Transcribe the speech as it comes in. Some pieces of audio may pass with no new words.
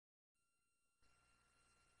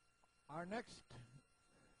Our next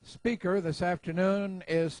speaker this afternoon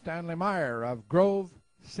is Stanley Meyer of Grove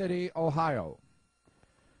City, Ohio.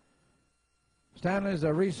 Stanley is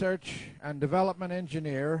a research and development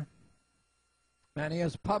engineer, and he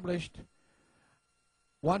has published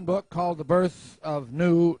one book called The Birth of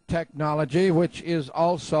New Technology, which is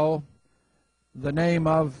also the name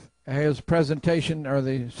of his presentation, or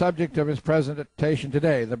the subject of his presentation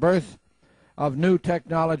today, The Birth of New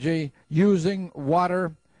Technology Using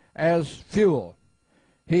Water as Fuel.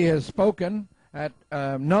 He has spoken at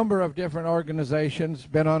a number of different organizations,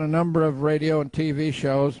 been on a number of radio and TV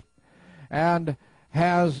shows, and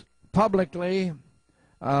has publicly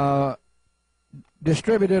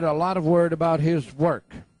distributed a lot of word about his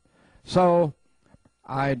work. So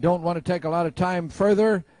I don't want to take a lot of time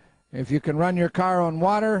further. If you can run your car on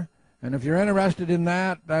water, and if you're interested in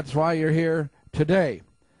that, that's why you're here today.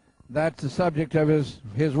 That's the subject of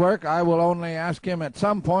his work. I will only ask him at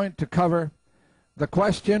some point to cover the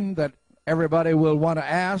question that everybody will want to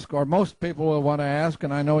ask, or most people will want to ask,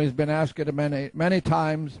 and I know he's been asked it many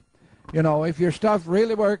times. You know, if your stuff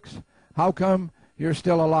really works, how come you're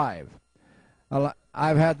still alive?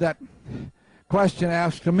 I've had that question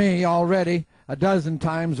asked to me already a dozen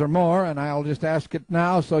times or more, and I'll just ask it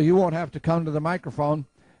now so you won't have to come to the microphone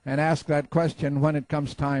and ask that question when it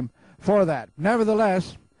comes time for that.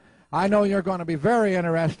 Nevertheless, I know you're going to be very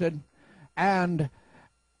interested and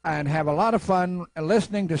have a lot of fun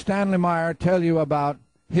listening to Stanley Meyer tell you about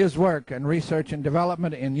his work and research and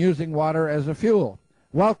development in using water as a fuel.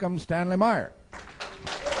 Welcome, Stanley Meyer.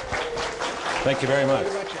 Thank you very much.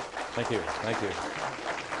 Thank you. Thank you.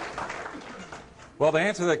 Well, to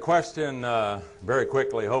answer that question very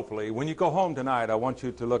quickly, hopefully, when you go home tonight, I want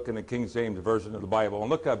you to look in the King James Version of the Bible and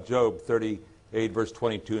look up Job 38, verse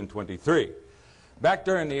 22 and 23. Back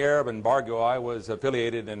during the Arab embargo, I was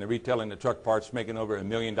affiliated in the retailing of truck parts, making over $1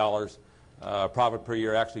 million profit per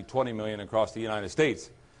year, actually $20 million across the United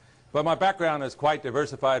States. But my background is quite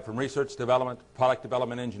diversified, from research development, product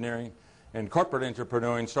development engineering, and corporate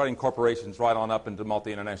entrepreneuring, starting corporations right on up into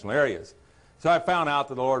multi-international areas. So I found out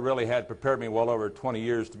that the Lord really had prepared me well over 20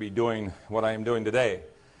 years to be doing what I am doing today.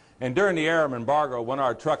 And during the Arab embargo, when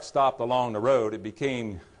our trucks stopped along the road, it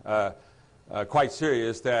became quite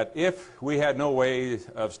serious that if we had no way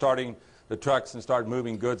of starting the trucks and start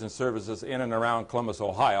moving goods and services in and around Columbus,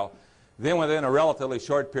 Ohio, then within a relatively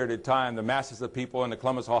short period of time, the masses of people in the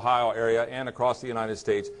Columbus, Ohio area and across the United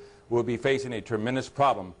States will be facing a tremendous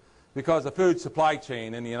problem, because the food supply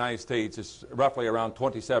chain in the United States is roughly around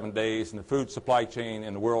 27 days, and the food supply chain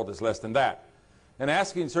in the world is less than that. And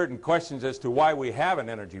asking certain questions as to why we have an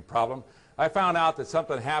energy problem, I found out that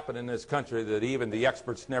something happened in this country that even the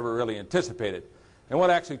experts never really anticipated. And what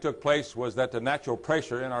actually took place was that the natural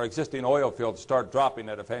pressure in our existing oil fields started dropping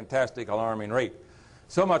at a fantastic, alarming rate.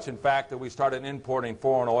 So much, in fact, that we started importing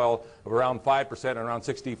foreign oil of around 5% around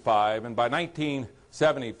 65. And by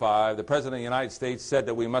 1975, the President of the United States said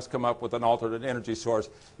that we must come up with an alternate energy source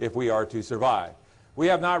if we are to survive. We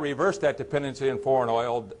have not reversed that dependency on foreign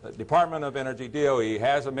oil. The Department of Energy, DOE,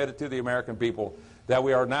 has admitted to the American people that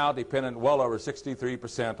we are now dependent well over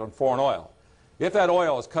 63% on foreign oil. If that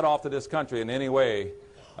oil is cut off to this country in any way,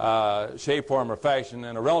 shape, form, or fashion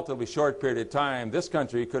in a relatively short period of time, this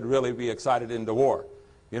country could really be excited into war.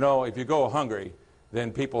 You know, if you go hungry,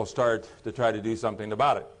 then people start to try to do something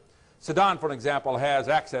about it. Sudan, for example, has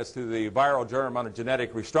access to the viral germ under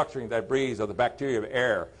genetic restructuring that breeds of the bacteria of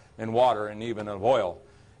air and water and even of oil.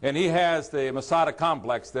 And he has the Masada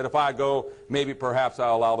complex that if I go, maybe perhaps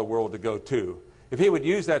I'll allow the world to go too. If he would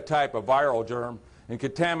use that type of viral germ and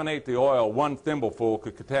contaminate the oil, one thimbleful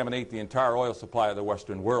could contaminate the entire oil supply of the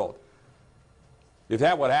Western world. If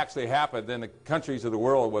that would actually happen, then the countries of the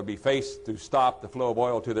world would be faced to stop the flow of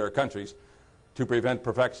oil to their countries to prevent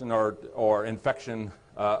perfection or infection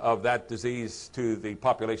of that disease to the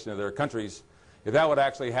population of their countries. If that would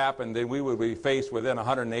actually happen, then we would be faced within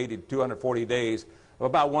 180 to 240 days of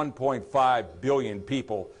about 1.5 billion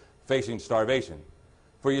people facing starvation.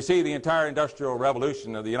 For you see, the entire industrial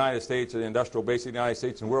revolution of the United States and the industrial base of the United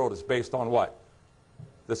States and world is based on what?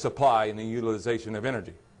 The supply and the utilization of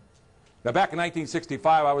energy. Now, back in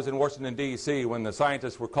 1965, I was in Washington, D.C. when the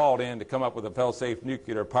scientists were called in to come up with a fail-safe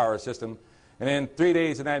nuclear power system. And in 3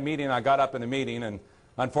 days in that meeting, I got up in the meeting, and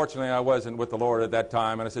unfortunately, I wasn't with the Lord at that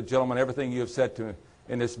time. And I said, gentlemen, everything you have said to me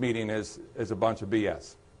in this meeting is a bunch of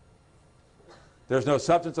BS. There's no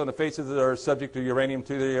substance on the face of the earth subject to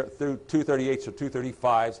uranium-238s or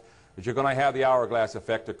 235s that you're going to have the hourglass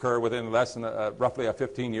effect occur within less than roughly a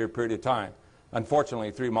 15-year period of time.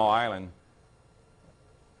 Unfortunately, 3 Mile Island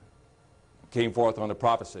came forth on the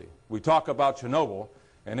prophecy. We talk about Chernobyl,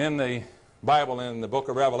 and in the Bible in the book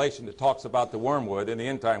of Revelation that talks about the wormwood. In the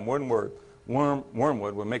end time, wormwood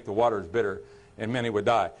would make the waters bitter and many would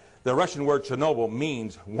die. The Russian word Chernobyl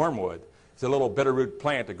means wormwood. It's a little bitterroot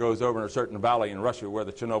plant that grows over in a certain valley in Russia where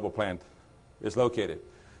the Chernobyl plant is located.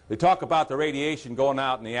 They talk about the radiation going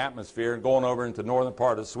out in the atmosphere and going over into the northern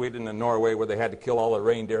part of Sweden and Norway where they had to kill all the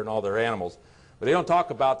reindeer and all their animals. But they don't talk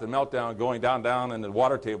about the meltdown going down in the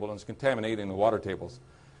water table and it's contaminating the water tables.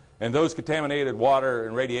 And those contaminated water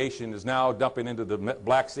and radiation is now dumping into the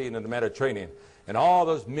Black Sea and into the Mediterranean. And all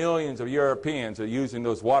those millions of Europeans are using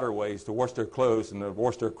those waterways to wash their clothes and to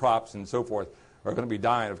wash their crops and so forth are going to be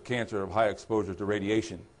dying of cancer of high exposure to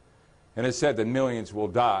radiation. And it's said that millions will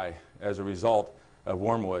die as a result of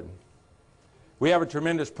wormwood. We have a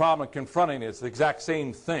tremendous problem confronting it. It's the exact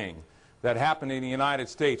same thing that happened in the United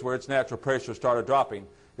States where its natural pressure started dropping.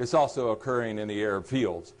 It's also occurring in the Arab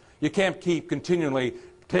fields. You can't keep continually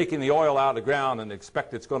taking the oil out of the ground and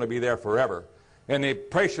expect it's going to be there forever. And the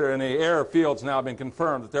pressure in the Arab fields now have been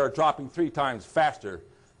confirmed that they're dropping 3 times faster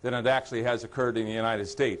than it actually has occurred in the United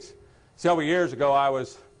States. Several years ago,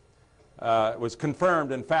 it was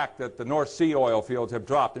confirmed, in fact, that the North Sea oil fields have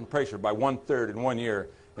dropped in pressure by 1/3 in 1 year,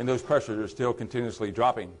 and those pressures are still continuously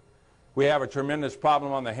dropping. We have a tremendous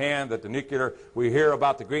problem on the hand that the nuclear, we hear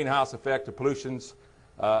about the greenhouse effect, the pollution's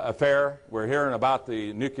affair. We're hearing about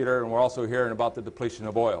the nuclear, and we're also hearing about the depletion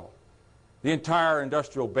of oil. The entire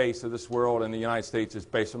industrial base of this world in the United States is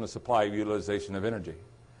based on the supply of utilization of energy.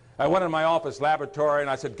 I went in my office laboratory and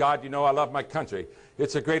I said, God, you know I love my country.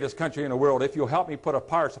 It's the greatest country in the world. If you'll help me put a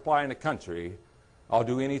power supply in the country, I'll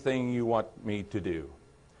do anything you want me to do.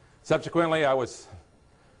 Subsequently,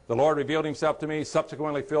 the Lord revealed himself to me,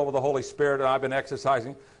 subsequently filled with the Holy Spirit, and I've been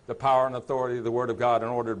exercising the power and authority of the Word of God in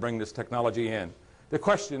order to bring this technology in. The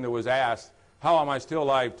question that was asked, how am I still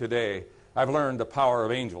alive today? I've learned the power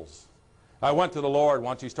of angels. I went to the Lord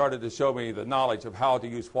once he started to show me the knowledge of how to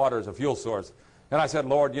use water as a fuel source. And I said,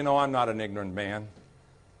 Lord, you know I'm not an ignorant man.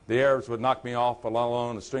 The Arabs would knock me off, let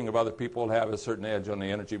alone a string of other people would have a certain edge on the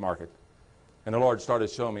energy market. And the Lord started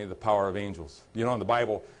showing me the power of angels. You know, in the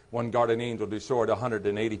Bible, one guardian angel destroyed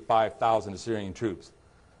 185,000 Assyrian troops.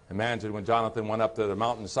 Imagine when Jonathan went up to the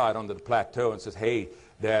mountainside onto the plateau and says, hey,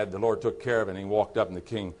 Dad, the Lord took care of it. And he walked up, and the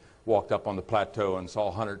king walked up on the plateau and saw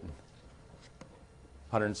 100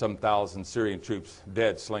 and some thousand Syrian troops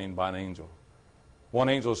dead, slain by an angel. One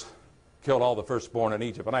angel's killed all the firstborn in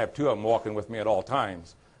Egypt, and I have 2 of them walking with me at all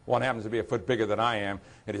times. One happens to be a foot bigger than I am,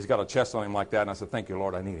 and he's got a chest on him like that, and I said, thank you,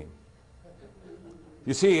 Lord, I need him.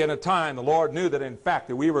 You see, in a time, the Lord knew that, in fact,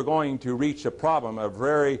 that we were going to reach a problem, a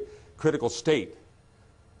very critical state,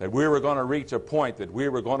 that we were going to reach a point that we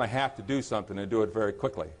were going to have to do something and do it very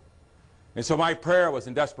quickly. And so my prayer was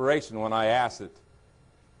in desperation when I asked it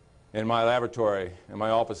in my laboratory, in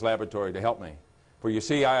my office laboratory, to help me. For you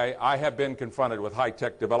see, I have been confronted with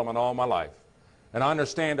high-tech development all my life. And I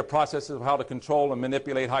understand the processes of how to control and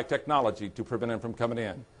manipulate high technology to prevent them from coming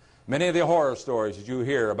in. Many of the horror stories that you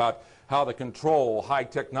hear about how to control high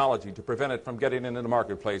technology to prevent it from getting into the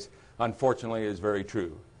marketplace, unfortunately, is very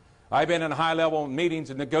true. I've been in high-level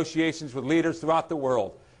meetings and negotiations with leaders throughout the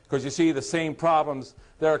world, because you see, the same problems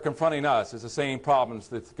that are confronting us is the same problems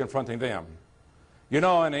that's confronting them. You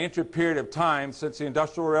know, in an interim period of time since the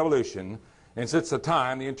Industrial Revolution, and since the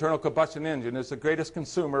time, the internal combustion engine is the greatest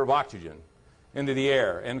consumer of oxygen into the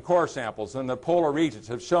air. And core samples in the polar regions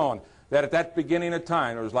have shown that at that beginning of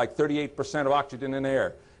time, there was like 38% of oxygen in the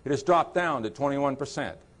air. It has dropped down to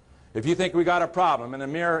 21%. If you think we got a problem, in a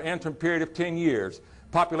mere interim period of 10 years,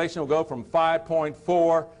 population will go from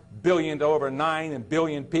 5.4 billion to over 9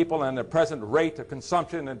 billion people, and the present rate of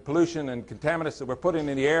consumption and pollution and contaminants that we're putting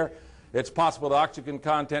in the air, it's possible the oxygen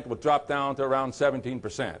content will drop down to around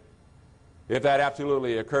 17%. If that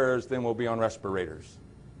absolutely occurs, then we'll be on respirators.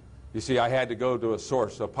 You see, I had to go to a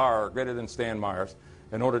source of power greater than Stan Meyer's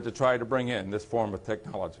in order to try to bring in this form of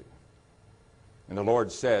technology. And the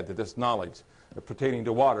Lord said that this knowledge pertaining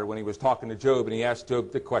to water, when he was talking to Job, and he asked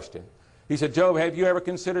Job the question. He said, Job, have you ever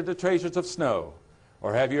considered the treasures of snow?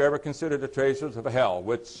 Or have you ever considered the treasures of hell,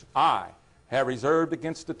 which I have reserved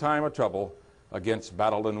against the time of trouble, against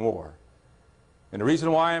battle and war? And the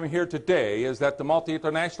reason why I'm here today is that the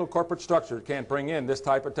multi-international corporate structure can't bring in this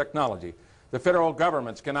type of technology. The federal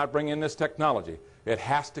governments cannot bring in this technology. It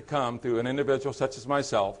has to come through an individual such as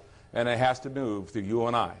myself, and it has to move through you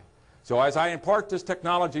and I. So as I impart this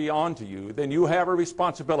technology onto you, then you have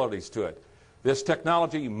responsibilities to it. This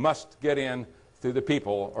technology must get in through the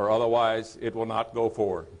people, or otherwise it will not go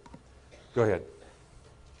forward. Go ahead.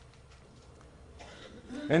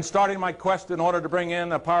 In starting my quest in order to bring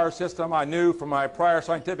in a power system, I knew from my prior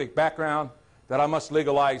scientific background that I must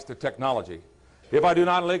legalize the technology. If I do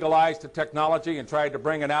not legalize the technology and try to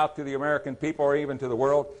bring it out to the American people or even to the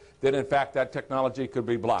world, then in fact that technology could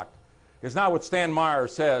be blocked. It's not what Stan Meyer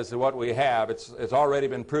says that what we have. It's already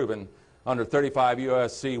been proven under 35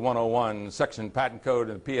 U.S.C. 101, Section Patent Code,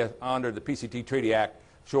 and under the PCT Treaty Act,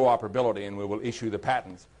 show operability, and we will issue the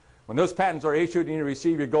patents. When those patents are issued and you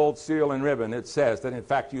receive your gold seal and ribbon, it says that in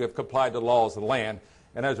fact you have complied to the laws of the land,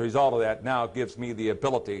 and as a result of that, now it gives me the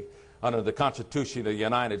ability under the Constitution of the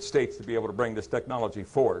United States to be able to bring this technology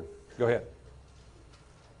forward. Go ahead.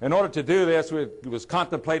 In order to do this, we was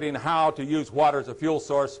contemplating how to use water as a fuel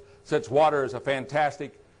source, since water is a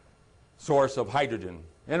fantastic source of hydrogen.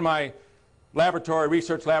 In my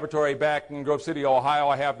research laboratory back in Grove City, Ohio,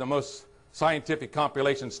 I have the most scientific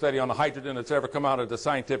compilation study on the hydrogen that's ever come out of the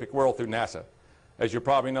scientific world through NASA. As you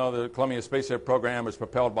probably know, the Columbia Spaceship program is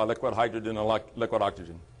propelled by liquid hydrogen and liquid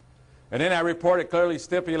oxygen. And in that report, it clearly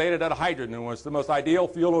stipulated that hydrogen was the most ideal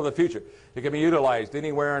fuel of the future. It can be utilized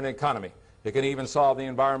anywhere in the economy. It can even solve the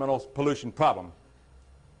environmental pollution problem.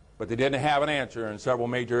 But they didn't have an answer in several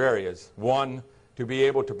major areas. One, to be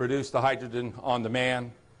able to produce the hydrogen on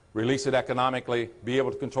demand, release it economically, be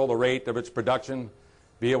able to control the rate of its production,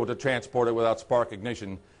 be able to transport it without spark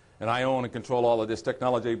ignition. And I own and control all of this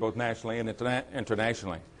technology both nationally and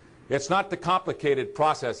internationally. It's not the complicated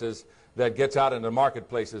processes that gets out into the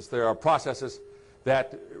marketplaces. There are processes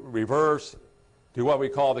that reverse to what we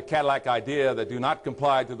call the Cadillac idea that do not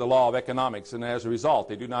comply to the law of economics, and as a result,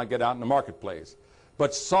 they do not get out in the marketplace.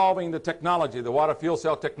 But solving the technology, the water fuel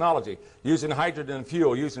cell technology, using hydrogen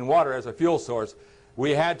fuel, using water as a fuel source,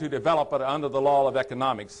 we had to develop it under the law of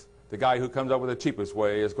economics. The guy who comes up with the cheapest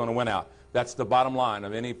way is going to win out. That's the bottom line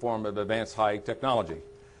of any form of advanced high technology.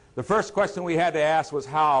 The first question we had to ask was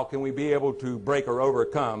how can we be able to break or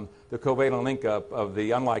overcome the covalent link-up of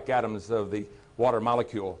the unlike atoms of the water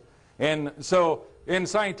molecule. And so in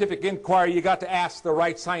scientific inquiry, you got to ask the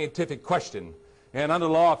right scientific question. And under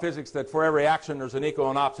the law of physics, that for every action there's an equal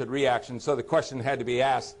and opposite reaction. So the question had to be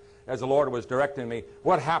asked, as the Lord was directing me,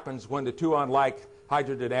 what happens when the two unlike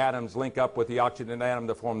hydrogen atoms link up with the oxygen atom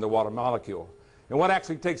to form the water molecule? And what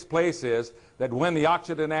actually takes place is that when the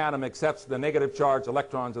oxygen atom accepts the negative charge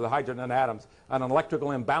electrons of the hydrogen atoms, an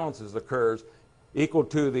electrical imbalance occurs equal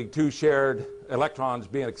to the two shared electrons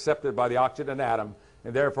being accepted by the oxygen atom,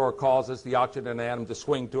 and therefore causes the oxygen atom to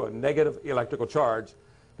swing to a negative electrical charge,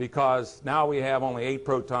 because now we have only 8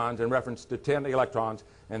 protons in reference to 10 electrons,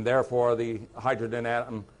 and therefore the hydrogen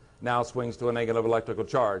atom now swings to a negative electrical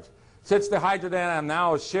charge. Since the hydrogen atom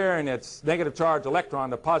now is sharing its negative charge electron,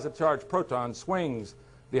 the positive charge proton swings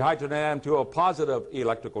the hydrogen atom to a positive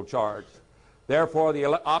electrical charge. Therefore, the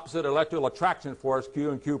opposite electrical attraction force, Q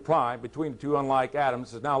and Q prime, between the two unlike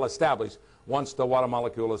atoms is now established once the water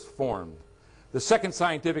molecule is formed. The second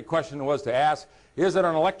scientific question was to ask, is it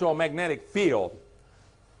an electromagnetic field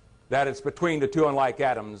that is between the two unlike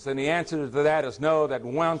atoms? And the answer to that is no, that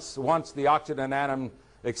once the oxygen atom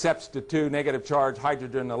accepts the two negative charge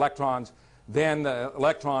hydrogen electrons, then the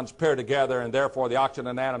electrons pair together, and therefore the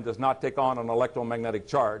oxygen atom does not take on an electromagnetic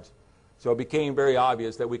charge. So it became very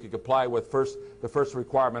obvious that we could comply with the first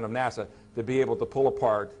requirement of NASA to be able to pull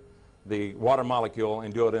apart the water molecule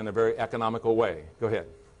and do it in a very economical way. Go ahead.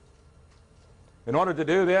 In order to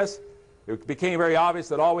do this, it became very obvious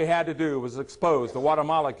that all we had to do was expose the water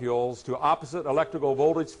molecules to opposite electrical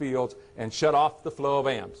voltage fields and shut off the flow of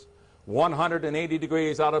amps. 180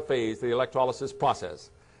 degrees out of phase, the electrolysis process.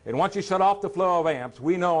 And once you shut off the flow of amps,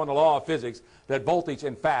 we know in the law of physics that voltage,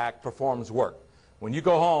 in fact, performs work. When you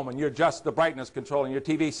go home and you adjust the brightness control in your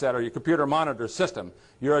TV set or your computer monitor system,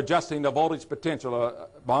 you're adjusting the voltage potential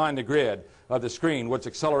behind the grid of the screen, which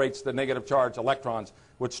accelerates the negative charge electrons,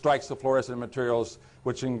 which strikes the fluorescent materials,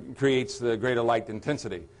 which creates the greater light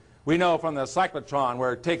intensity. We know from the cyclotron,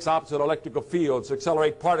 where it takes opposite electrical fields to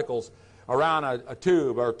accelerate particles around a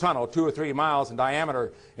tube or a tunnel 2 or 3 miles in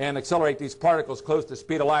diameter and accelerate these particles close to the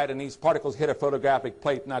speed of light, and these particles hit a photographic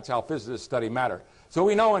plate, and that's how physicists study matter. So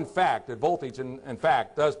we know, in fact, that voltage, in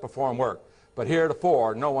fact, does perform work. But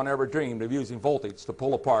heretofore, no one ever dreamed of using voltage to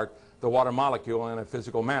pull apart the water molecule in a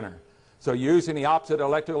physical manner. So using the opposite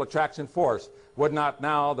electrical attraction force, would not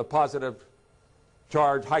now the positive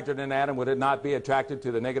charge hydrogen atom, would it not be attracted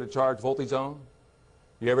to the negative charge voltage zone?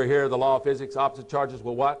 You ever hear the law of physics, opposite charges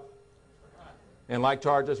will what? And like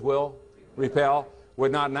charges will repel.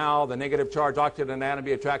 Would not now the negative charge oxygen atom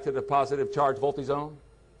be attracted to the positive charge voltage zone?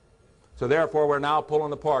 So therefore, we're now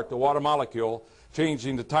pulling apart the water molecule,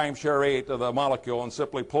 changing the time-share rate of the molecule and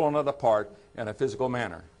simply pulling it apart in a physical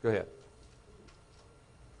manner. Go ahead.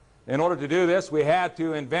 In order to do this, we had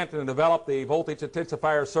to invent and develop the voltage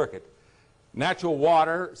intensifier circuit. Natural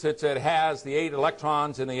water, since it has the 8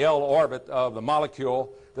 electrons in the L orbit of the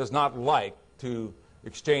molecule, does not like to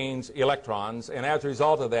exchange electrons, and as a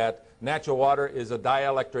result of that, natural water is a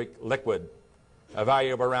dielectric liquid, a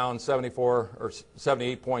value of around 74 or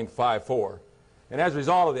 78.54. And as a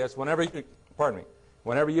result of this, whenever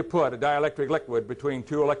you put a dielectric liquid between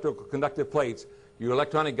 2 electrical conductive plates, you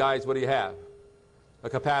electronic guys, what do you have? A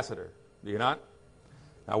capacitor, do you not?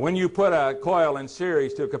 Now, when you put a coil in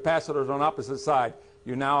series to capacitors on opposite side,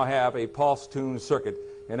 you now have a pulse-tuned circuit.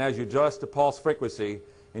 And as you adjust the pulse frequency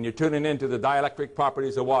and you're tuning into the dielectric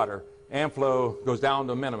properties of water, amp flow goes down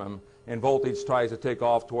to a minimum and voltage tries to take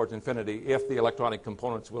off towards infinity if the electronic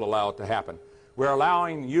components will allow it to happen. We're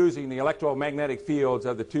allowing using the electromagnetic fields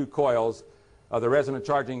of the 2 coils, of the resonant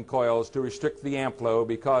charging coils, to restrict the amp flow,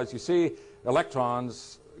 because you see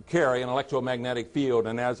electrons carry an electromagnetic field,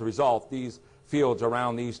 and as a result these fields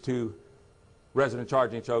around these 2 resonant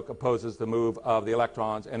charging choke opposes the move of the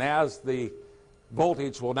electrons, and as the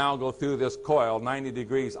voltage will now go through this coil 90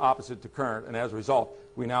 degrees opposite to current, and as a result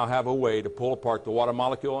we now have a way to pull apart the water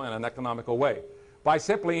molecule in an economical way. By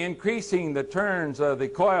simply increasing the turns of the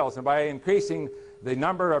coils and by increasing the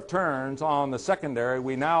number of turns on the secondary,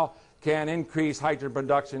 we now can increase hydrogen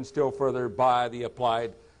production still further by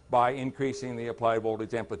increasing the applied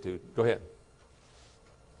voltage amplitude. Go ahead.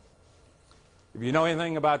 If you know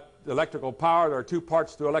anything about electrical power, there are 2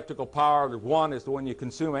 parts to electrical power. One is when you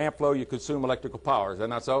consume amp flow, you consume electrical power. Is that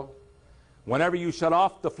not so? Whenever you shut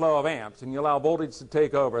off the flow of amps and you allow voltage to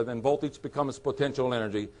take over, then voltage becomes potential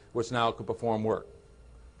energy, which now can perform work.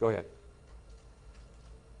 Go ahead.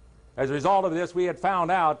 As a result of this, we had found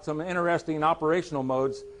out some interesting operational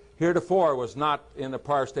modes heretofore was not in the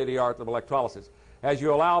prior state of the art of electrolysis. As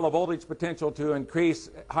you allow the voltage potential to increase,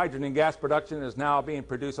 hydrogen gas production is now being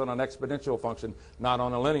produced on an exponential function, not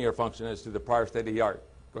on a linear function as to the prior state of the art.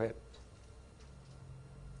 Go ahead.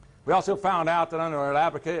 We also found out that under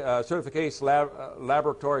our certification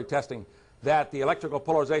laboratory testing that the electrical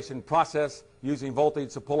polarization process using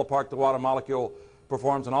voltage to pull apart the water molecule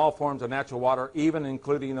performs in all forms of natural water, even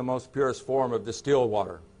including the most purest form of distilled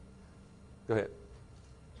water. Go ahead.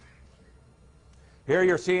 Here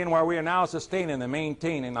you're seeing where we are now sustaining and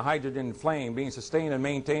maintaining the hydrogen flame, being sustained and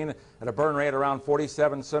maintained at a burn rate around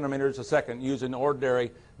 47 centimeters a second using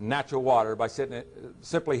ordinary natural water by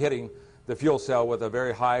simply hitting the fuel cell with a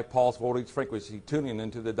very high pulse voltage frequency, tuning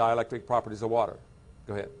into the dielectric properties of water.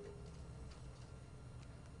 Go ahead.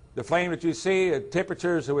 The flame that you see at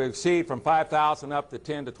temperatures that we exceed from 5,000 up to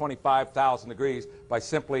 10 to 25,000 degrees by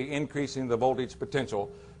simply increasing the voltage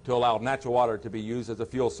potential to allow natural water to be used as a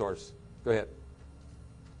fuel source. Go ahead.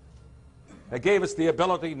 It gave us the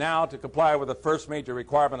ability now to comply with the first major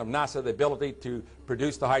requirement of NASA, the ability to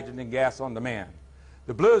produce the hydrogen gas on demand.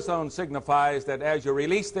 The blue zone signifies that as you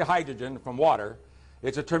release the hydrogen from water,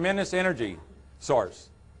 it's a tremendous energy source.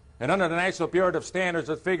 And under the National Bureau of Standards,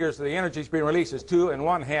 it figures that the energy being released is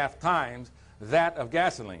 2.5 times that of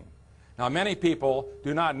gasoline. Now, many people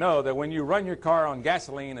do not know that when you run your car on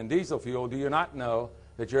gasoline and diesel fuel, do you not know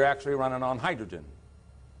that you're actually running on hydrogen?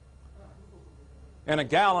 In a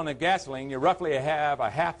gallon of gasoline, you roughly have a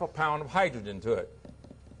half a pound of hydrogen to it.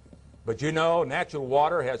 But you know natural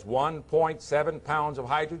water has 1.7 pounds of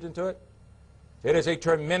hydrogen to it? It is a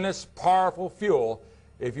tremendous, powerful fuel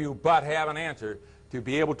if you but have an answer to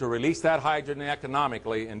be able to release that hydrogen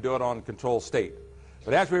economically and do it on a controlled state.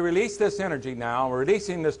 But as we release this energy now, we're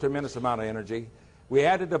releasing this tremendous amount of energy, we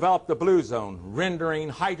had to develop the blue zone, rendering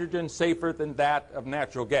hydrogen safer than that of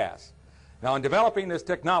natural gas. Now, in developing this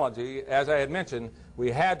technology, as I had mentioned, we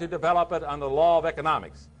had to develop it under the law of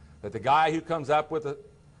economics, that the guy who comes up with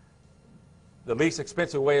the least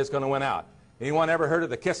expensive way is going to win out. Anyone ever heard of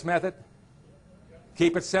the KISS method?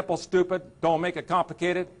 Keep it simple, stupid, don't make it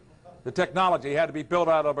complicated. The technology had to be built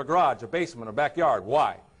out of a garage, a basement, a backyard.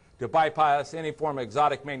 Why? To bypass any form of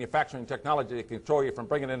exotic manufacturing technology that can control you from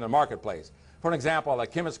bringing it into the marketplace. For an example, a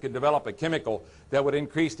chemist could develop a chemical that would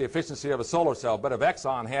increase the efficiency of a solar cell, but if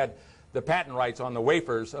Exxon had the patent rights on the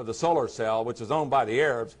wafers of the solar cell, which is owned by the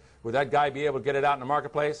Arabs, would that guy be able to get it out in the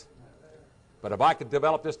marketplace? But if I could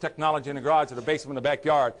develop this technology in the garage or the basement in the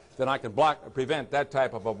backyard, then I can prevent that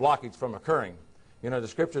type of a blockage from occurring. You know, the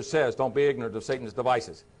scripture says, don't be ignorant of Satan's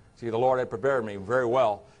devices. See, the Lord had prepared me very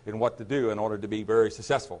well in what to do in order to be very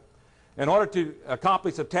successful. In order to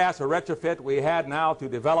accomplish a task or retrofit, we had now to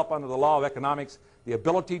develop under the law of economics the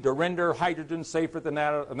ability to render hydrogen safer than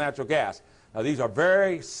natural gas. Now, these are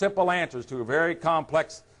very simple answers to a very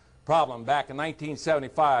complex problem. Back in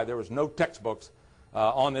 1975, there was no textbooks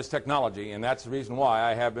on this technology, and that's the reason why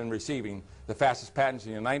I have been receiving the fastest patents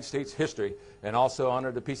in the United States history and also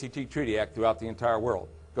under the PCT Treaty Act throughout the entire world.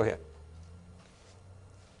 Go ahead.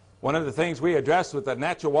 One of the things we address with the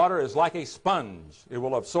natural water is like a sponge. It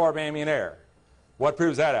will absorb ambient air. What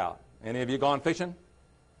proves that out? Any of you gone fishing?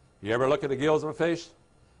 You ever look at the gills of a fish?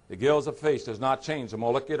 The gills of a fish does not change the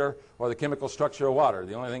molecular or the chemical structure of water.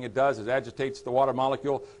 The only thing it does is agitates the water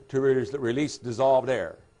molecule to release dissolved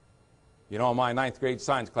air. You know, in my 9th grade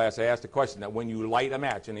science class, I asked a question that when you light a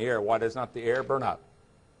match in the air, why does not the air burn up?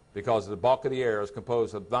 Because the bulk of the air is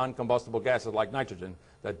composed of non-combustible gases like nitrogen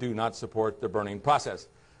that do not support the burning process.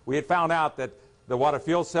 We had found out that the water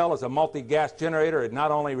fuel cell is a multi-gas generator. It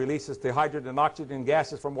not only releases the hydrogen and oxygen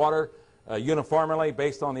gases from water uniformly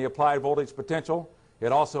based on the applied voltage potential,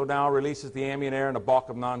 it also now releases the ambient air and the bulk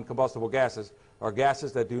of non-combustible gases, or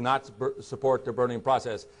gases that do not support the burning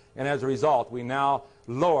process. And as a result, we now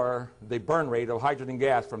lower the burn rate of hydrogen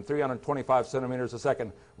gas from 325 centimeters a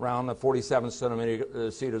second around to 47 centimeters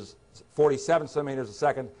a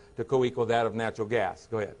second to co-equal that of natural gas.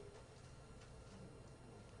 Go ahead.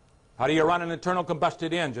 How do you run an internal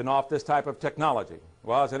combustion engine off this type of technology?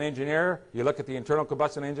 Well, as an engineer, you look at the internal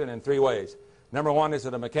combustion engine in 3 ways. Number 1, is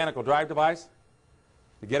it a mechanical drive device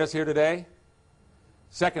to get us here today?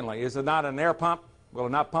 Secondly, is it not an air pump? Will it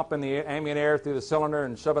not pump in the ambient air through the cylinder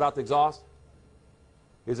and shove it out the exhaust?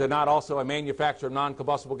 Is it not also a manufacturer of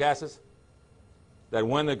non-combustible gases? That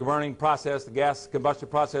when the burning process, the gas combustion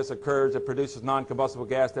process occurs, it produces non-combustible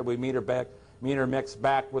gas that we meter mix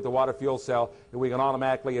back with the water fuel cell, and we can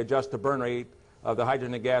automatically adjust the burn rate of the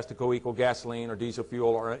hydrogen and gas to co-equal gasoline or diesel fuel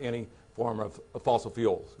or any form of fossil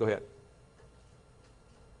fuels. Go ahead.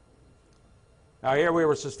 Now here we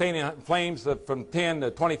were sustaining flames from 10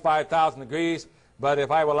 to 25,000 degrees, but if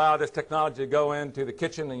I will allow this technology to go into the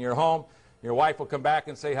kitchen in your home, your wife will come back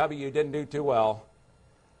and say, "Hubby, you didn't do too well.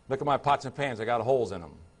 Look at my pots and pans, I got holes in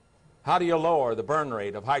them." How do you lower the burn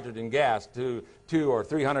rate of hydrogen gas to 200 or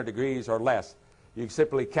 300 degrees or less? You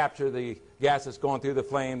simply capture the gases going through the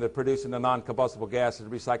flame that producing the non-combustible gases,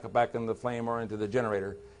 recycle back into the flame or into the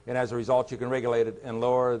generator, and as a result you can regulate it and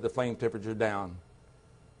lower the flame temperature down.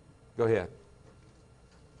 Go ahead.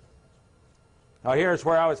 Now here's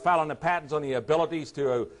where I was filing the patents on the abilities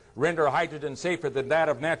to render hydrogen safer than that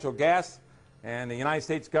of natural gas. And the United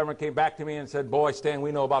States government came back to me and said, "Boy, Stan,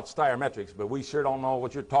 we know about stoichiometrics, but we sure don't know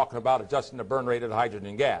what you're talking about adjusting the burn rate of the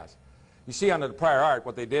hydrogen gas." You see, under the prior art,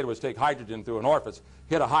 what they did was take hydrogen through an orifice,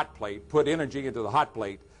 hit a hot plate, put energy into the hot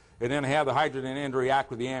plate, and then have the hydrogen end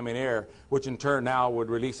react with the ambient air, which in turn now would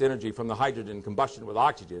release energy from the hydrogen combustion with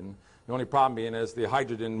oxygen. The only problem being is the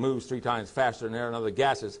hydrogen moves 3 times faster than air and other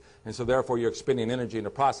gases, and so therefore you're expending energy in the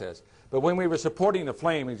process. But when we were supporting the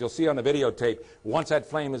flame, as you'll see on the videotape, once that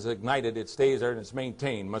flame is ignited, it stays there and it's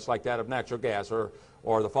maintained, much like that of natural gas or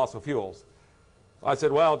the fossil fuels. I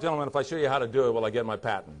said, "Well, gentlemen, if I show you how to do it, will I get my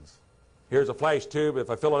patents?" Here's a flash tube. If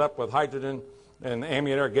I fill it up with hydrogen and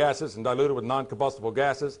ambient air gases and dilute it with non-combustible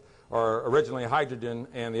gases, or originally hydrogen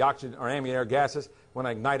and the oxygen or ambient air gases, when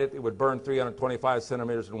I ignite it, it would burn 325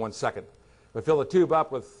 centimeters in 1 second. If I fill the tube up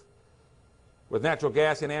with natural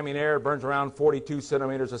gas and ambient air, it burns around 42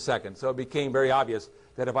 centimeters a second. So it became very obvious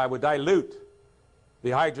that if I would dilute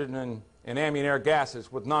the hydrogen and ambient air gases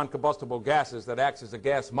with non-combustible gases that acts as a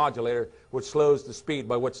gas modulator, which slows the speed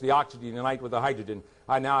by which the oxygen unites with the hydrogen,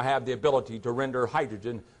 I now have the ability to render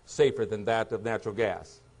hydrogen safer than that of natural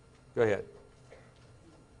gas. Go ahead.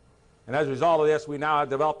 And as a result of this, we now have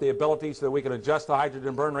developed the ability so that we can adjust the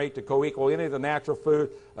hydrogen burn rate to co-equal any of the natural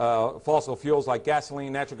fossil fuels like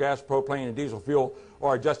gasoline, natural gas, propane, and diesel fuel,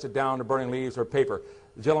 or adjust it down to burning leaves or paper.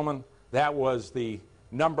 Gentlemen, that was the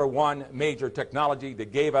 #1 major technology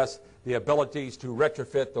that gave us the abilities to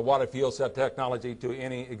retrofit the water fuel cell technology to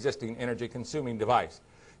any existing energy-consuming device.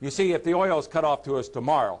 You see, if the oil is cut off to us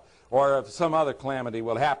tomorrow, or if some other calamity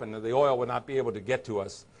will happen that the oil will not be able to get to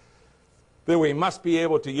us, then we must be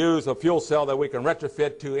able to use a fuel cell that we can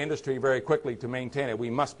retrofit to industry very quickly to maintain it. We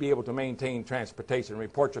must be able to maintain transportation.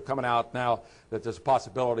 Reports are coming out now that there's a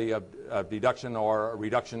possibility of deduction or a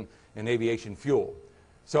reduction in aviation fuel.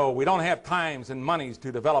 So we don't have times and monies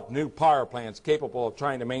to develop new power plants capable of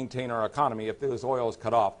trying to maintain our economy if this oil is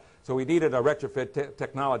cut off. So we needed a retrofit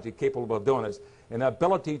technology capable of doing this. And the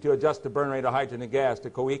ability to adjust the burn rate of hydrogen and gas to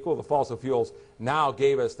co-equal the fossil fuels now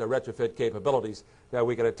gave us the retrofit capabilities that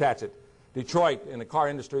we could attach it. Detroit in the car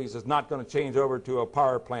industries is not going to change over to a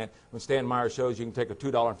power plant when Stan Meyer shows you can take a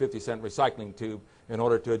 $2.50 recycling tube in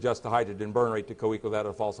order to adjust the hydrogen burn rate to co-equal that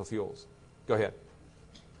of fossil fuels. Go ahead.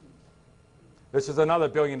 This is another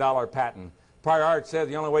billion-dollar patent. Prior art said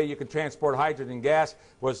the only way you could transport hydrogen gas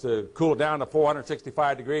was to cool it down to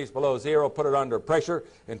 465 degrees below zero, put it under pressure,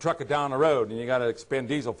 and truck it down the road. And you got to expend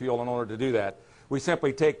diesel fuel in order to do that. We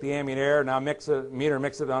simply take the ambient air, now mix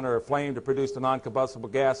it under a flame to produce the non-combustible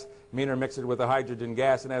gas, mix it with the hydrogen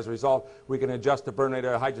gas, and as a result, we can adjust the burn rate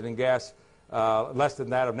of hydrogen gas less than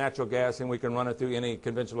that of natural gas, and we can run it through any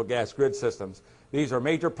conventional gas grid systems. These are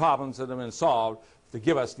major problems that have been solved to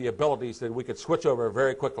give us the abilities that we could switch over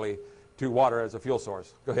very quickly to water as a fuel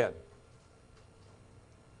source. Go ahead.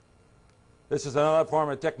 This is another form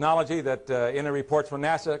of technology that in the reports from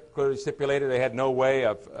NASA clearly stipulated they had no way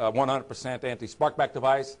of 100% anti-sparkback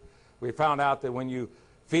device. We found out that when you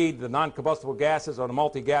feed the non-combustible gases or the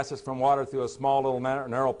multi-gases from water through a small little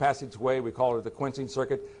narrow passageway, we call it the quenching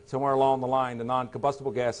circuit, somewhere along the line the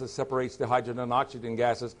non-combustible gases separates the hydrogen and oxygen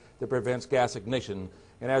gases that prevents gas ignition.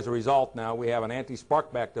 And as a result now we have an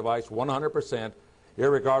anti-sparkback device 100%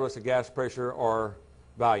 irregardless of gas pressure or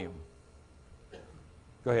volume.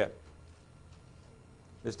 Go ahead.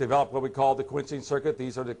 It's developed what we call the quenching circuit.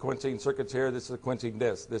 These are the quenching circuits here. This is the quenching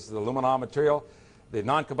disc. This is the aluminum material. The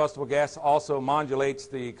non-combustible gas also modulates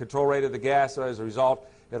the control rate of the gas, so as a result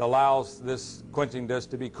it allows this quenching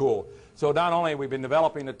disc to be cool. So not only have we been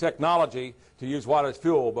developing the technology to use water as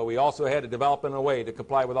fuel, but we also had to develop in a way to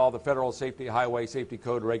comply with all the federal highway safety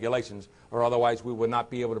code regulations, or otherwise we would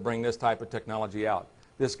not be able to bring this type of technology out.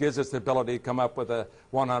 This gives us the ability to come up with a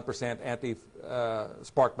 100%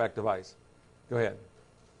 anti-sparkback device. Go ahead.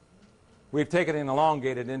 We've taken it and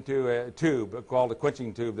elongated into a tube called a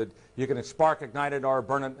quenching tube that you can spark, ignite it, or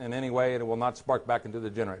burn it in any way, and it will not spark back into the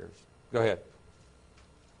generators. Go ahead.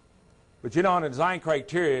 But you know, the design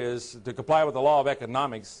criteria is to comply with the law of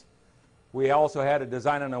economics. We also had to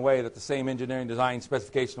design it in a way that the same engineering design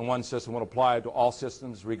specification in one system would apply to all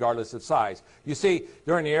systems regardless of size. You see,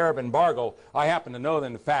 during the Arab embargo, I happen to know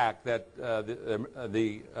in fact that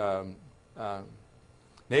the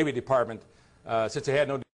Navy Department, since they had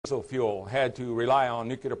no diesel fuel, had to rely on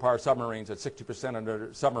nuclear power submarines, that 60% of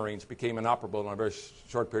their submarines became inoperable in a very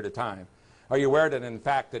short period of time. Are you aware that in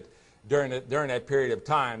fact that during that period of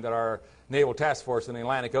time that our naval task force in the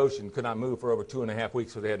Atlantic Ocean could not move for over 2.5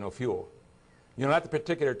 weeks because they had no fuel? You know, at the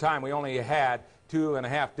particular time we only had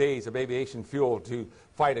 2.5 days of aviation fuel to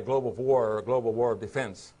fight a global war or a global war of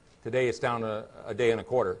defense. Today it's down to a day and a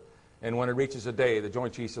quarter. And when it reaches a day, the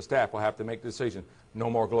Joint Chiefs of Staff will have to make the decision, no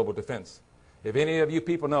more global defense. If any of you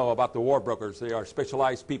people know about the war brokers, they are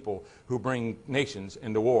specialized people who bring nations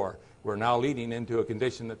into war. We're now leading into a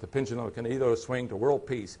condition that the pendulum can either swing to world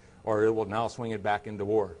peace or it will now swing it back into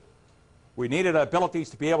war. We needed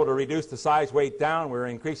abilities to be able to reduce the size weight down. We're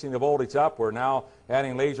increasing the voltage up. We're now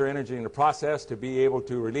adding laser energy in the process to be able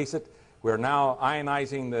to release it. We're now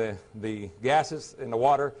ionizing the gases in the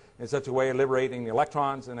water in such a way, liberating the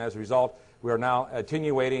electrons, and as a result, we are now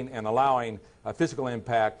attenuating and allowing a physical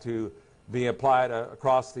impact to be applied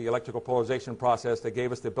across the electrical polarization process that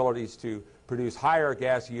gave us the abilities to produce higher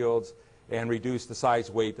gas yields and reduce the size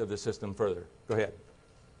weight of the system further. Go ahead.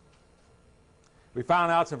 We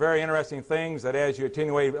found out some very interesting things, that as you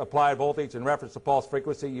attenuate applied voltage in reference to pulse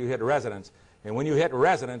frequency, you hit resonance. And when you hit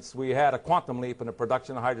resonance, we had a quantum leap in the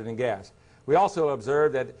production of hydrogen gas. We also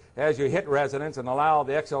observed that as you hit resonance and allow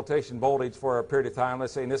the exaltation voltage for a period of time,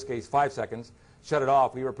 let's say in this case 5 seconds, shut it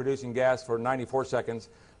off, we were producing gas for 94 seconds,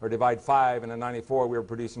 or divide 5 and in 94 we were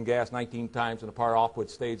producing gas 19 times in the power output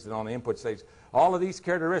stage than on the input stage. All of these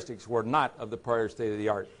characteristics were not of the prior state of the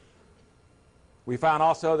art. We found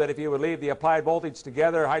also that if you would leave the applied voltage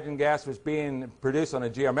together, hydrogen gas was being produced on a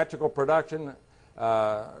geometrical production in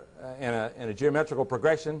a geometrical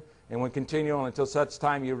progression, and would continue on until such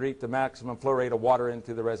time you reach the maximum flow rate of water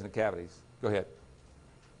into the resonant cavities. Go ahead.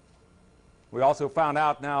 We also found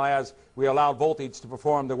out now, as we allowed voltage to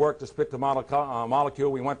perform the work to split the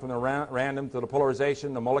molecule, we went from the random to the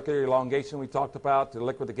polarization, the molecular elongation we talked about, to the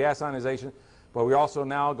liquid to gas ionization, but we're also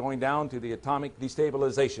now going down to the atomic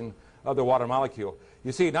destabilization of the water molecule.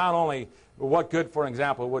 You see, not only what good, for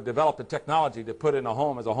example, would develop the technology to put in a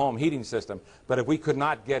home as a home heating system, but if we could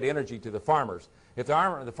not get energy to the farmers, if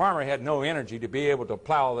the farmer had no energy to be able to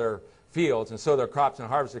plow their fields and sow their crops and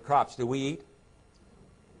harvest their crops, do we eat?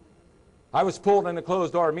 I was pulled in a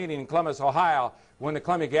closed-door meeting in Columbus, Ohio, when the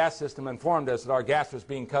Columbia gas system informed us that our gas was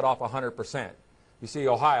being cut off 100%. You see,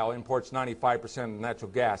 Ohio imports 95% of natural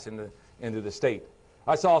gas into the state.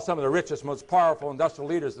 I saw some of the richest, most powerful industrial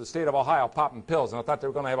leaders of the state of Ohio popping pills, and I thought they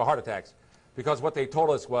were going to have a heart attack, because what they told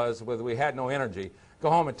us was we had no energy. Go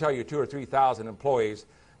home and tell your 2,000 or 3,000 employees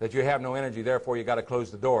that you have no energy, therefore you got to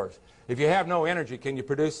close the doors. If you have no energy, can you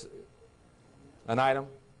produce an item?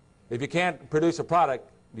 If you can't produce a product,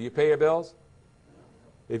 do you pay your bills?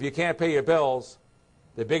 If you can't pay your bills,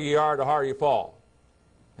 the bigger you are, the harder you fall.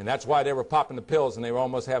 And that's why they were popping the pills and they were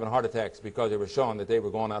almost having heart attacks, because they were showing that they were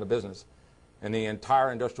going out of business. And the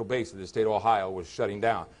entire industrial base of the state of Ohio was shutting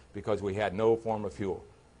down because we had no form of fuel.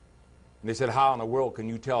 And they said, how in the world can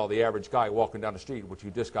you tell the average guy walking down the street what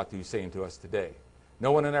you just got through saying to us today?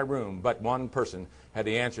 No one in that room but one person had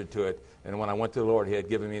the answer to it. And when I went to the Lord, he had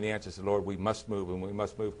given me the answer. He said, Lord, we must move, and we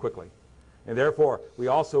must move quickly. And therefore, we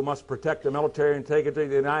also must protect the military integrity of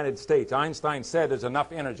the United States. Einstein said there's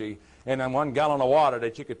enough energy in 1 gallon of water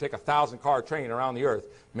that you could take a 1,000-car train around the earth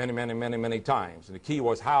many, many, many, many times. And the key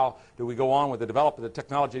was, how do we go on with the development of the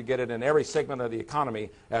technology to get it in every segment of the economy,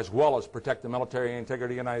 as well as protect the military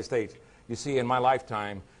integrity of the United States? You see, in my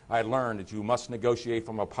lifetime, I learned that you must negotiate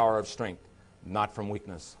from a power of strength, not from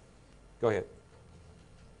weakness. Go ahead.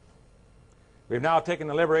 We've now taken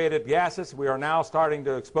the liberated gases. We are now starting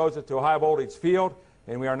to expose it to a high voltage field,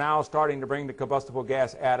 and we are now starting to bring the combustible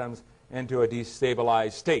gas atoms into a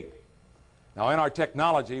destabilized state. Now, in our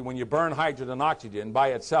technology, when you burn hydrogen and oxygen by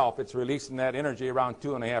itself, it's releasing that energy around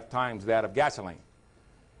 2.5 times that of gasoline.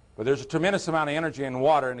 But there's a tremendous amount of energy in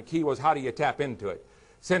water, and the key was, how do you tap into it?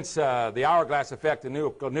 Since the hourglass effect of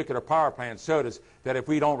nuclear power plants showed us that if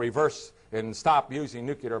we don't reverse and stop using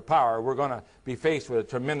nuclear power, we're going to be faced with a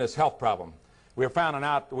tremendous health problem. We have found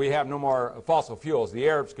out we have no more fossil fuels. The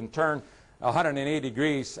Arabs can turn 180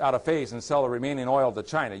 degrees out of phase and sell the remaining oil to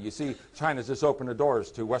China. You see, China's just opened the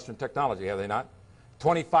doors to Western technology, have they not?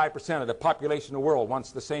 25% of the population of the world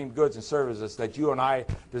wants the same goods and services that you and I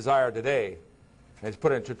desire today. And it's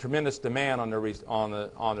put into tremendous demand on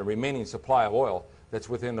the remaining supply of oil that's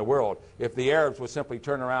within the world. If the Arabs would simply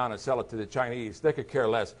turn around and sell it to the Chinese, they could care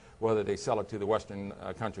less whether they sell it to the Western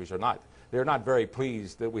countries or not. They're not very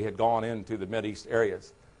pleased that we had gone into the Mideast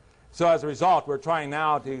areas. So as a result, we're trying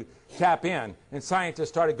now to tap in, and scientists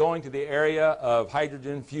started going to the area of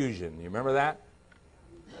hydrogen fusion. You remember that?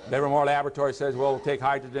 Livermore Laboratory says, well, we'll take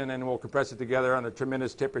hydrogen and we'll compress it together under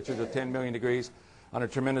tremendous temperatures of 10 million degrees, under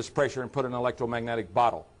tremendous pressure, and put it in an electromagnetic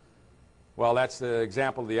bottle. Well, that's the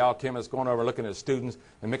example of the alchemist going over looking at his students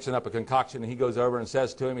and mixing up a concoction, and he goes over and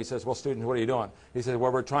says to him, he says, well, students, what are you doing? He says,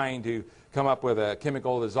 well, we're trying to come up with a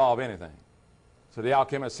chemical to dissolve anything. So the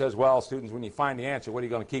alchemist says, well, students, when you find the answer, what are you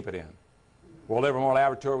going to keep it in? Well, Livermore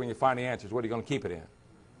Laboratory, when you find the answers, what are you going to keep it in?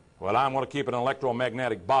 Well, I'm going to keep it in an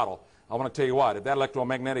electromagnetic bottle. I want to tell you what, if that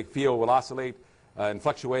electromagnetic field will oscillate and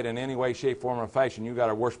fluctuate in any way, shape, form, or fashion, you've got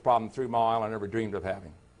a worse problem 3 Mile I ever dreamed of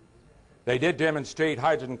having. They did demonstrate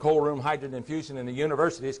hydrogen cold room hydrogen fusion in the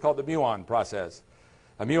university. It's called the muon process.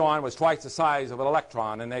 A muon was twice the size of an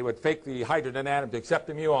electron, and they would fake the hydrogen atom to accept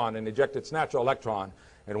the muon and eject its natural electron.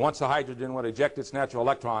 And once the hydrogen would eject its natural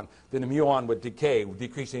electron, then the muon would decay,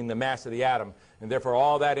 decreasing the mass of the atom. And therefore,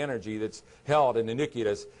 all that energy that's held in the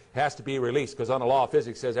nucleus has to be released, because on the law of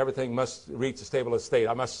physics says everything must reach a stable state.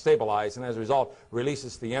 I must stabilize, and as a result,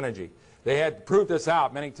 releases the energy. They had proved this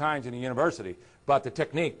out many times in the university, but the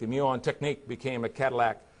technique, the muon technique, became a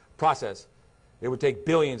Cadillac process. It would take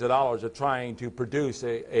billions of dollars of trying to produce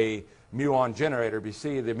a muon generator. But you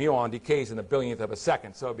see, the muon decays in a billionth of a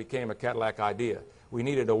second, so it became a Cadillac idea. We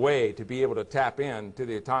needed a way to be able to tap into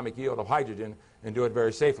the atomic yield of hydrogen and do it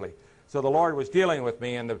very safely. So the Lord was dealing with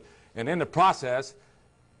me, and in the process,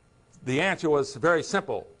 the answer was very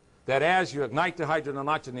simple, that as you ignite the hydrogen and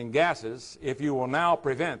oxygen gases, if you will now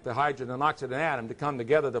prevent the hydrogen and oxygen atom to come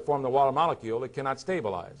together to form the water molecule, it cannot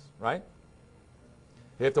stabilize, right?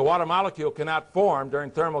 If the water molecule cannot form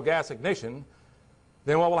during thermal gas ignition,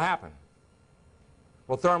 then what will happen?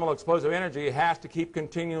 Well, thermal explosive energy has to keep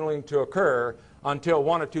continuing to occur until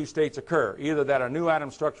one or two states occur, either that a new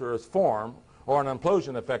atom structure is formed or an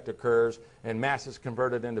implosion effect occurs and mass is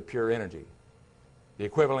converted into pure energy. The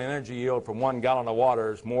equivalent energy yield from 1 gallon of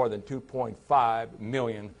water is more than 2.5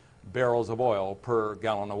 million barrels of oil per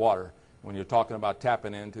gallon of water when you're talking about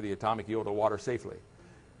tapping into the atomic yield of water safely.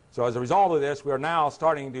 So as a result of this, we are now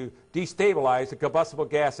starting to destabilize the combustible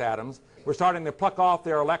gas atoms. We're starting to pluck off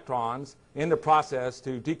their electrons in the process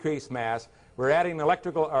to decrease mass. We're adding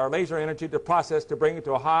electrical or laser energy to the process to bring it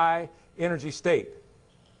to a high energy state.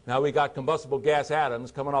 Now we got combustible gas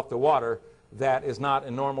atoms coming off the water that is not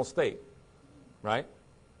in normal state, right?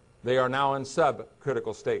 They are now in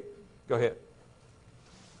subcritical state. Go ahead.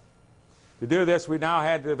 To do this, we now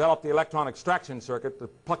had to develop the electron extraction circuit, the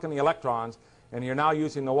plucking the electrons, and you're now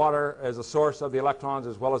using the water as a source of the electrons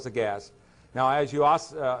as well as the gas. Now, as you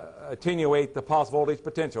attenuate the pulse voltage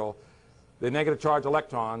potential, the negative charge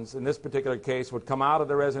electrons, in this particular case, would come out of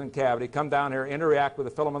the resonant cavity, come down here, interact with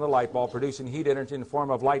the filament of the light bulb, producing heat energy in the form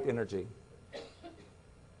of light energy.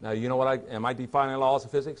 Now, you know what am I defining laws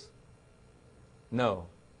of physics? No.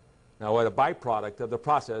 Now, what a byproduct of the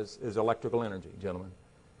process is electrical energy, gentlemen.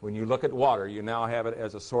 When you look at water, you now have it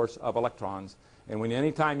as a source of electrons, And when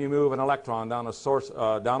any time you move an electron down a source,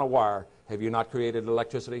 down a wire, have you not created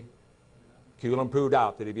electricity? Coulomb proved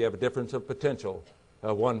out that if you have a difference of potential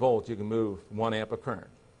of 1 volt, you can move 1 amp of current.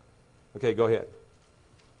 Okay, go ahead.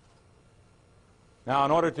 Now,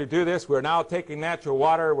 in order to do this, we're now taking natural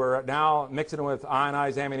water. We're now mixing it with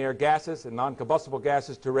ionized ambient gases and non-combustible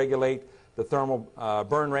gases to regulate the thermal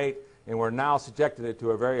burn rate. And we're now subjecting it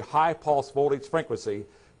to a very high pulse voltage frequency,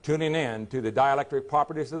 tuning in to the dielectric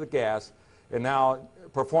properties of the gas, and now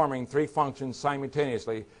performing 3 functions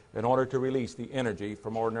simultaneously in order to release the energy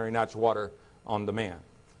from ordinary natural water on demand.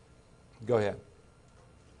 Go ahead.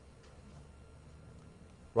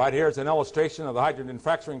 Right here is an illustration of the hydrogen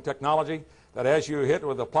fracturing technology, that as you hit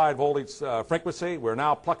with applied voltage frequency, we're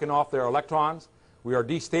now plucking off their electrons. We are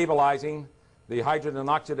destabilizing the hydrogen and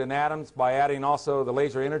oxygen atoms by adding also the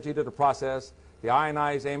laser energy to the process. The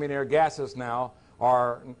ionized ambient air gases now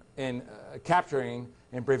are capturing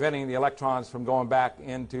and preventing the electrons from going back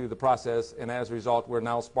into the process, and as a result, we're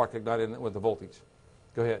now spark igniting it with the voltage.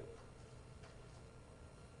 Go ahead.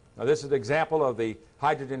 Now, this is an example of the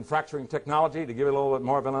hydrogen fracturing technology. To give it a little bit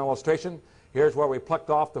more of an illustration, here's where we plucked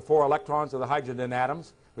off the 4 electrons of the hydrogen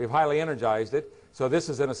atoms. We've highly energized it. So this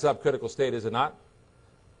is in a subcritical state, is it not?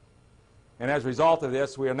 And as a result of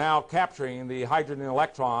this, we are now capturing the hydrogen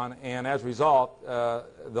electron, and as a result,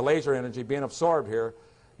 the laser energy being absorbed here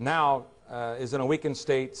now is in a weakened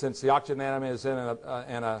state. Since the oxygen atom is in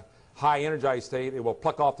a high energized state, it will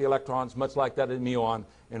pluck off the electrons, much like that in muon,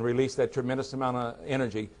 and release that tremendous amount of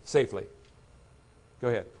energy safely. Go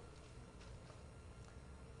ahead.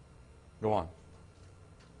 Go on.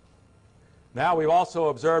 Now, we've also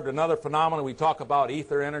observed another phenomenon. We talk about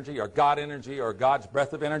ether energy or God's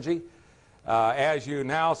breath of energy. As you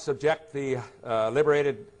now subject the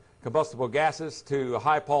liberated combustible gases to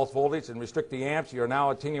high pulse voltage and restrict the amps, you are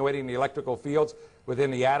now attenuating the electrical fields within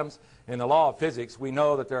the atoms. In the law of physics, we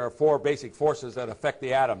know that there are 4 basic forces that affect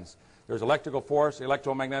the atoms. There's electrical force,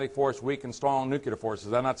 electromagnetic force, weak and strong nuclear force. Is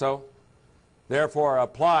that not so? Therefore,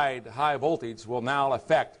 applied high voltage will now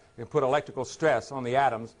affect and put electrical stress on the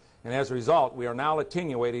atoms, and as a result, we are now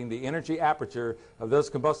attenuating the energy aperture of those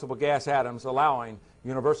combustible gas atoms, allowing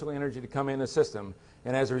universal energy to come in the system.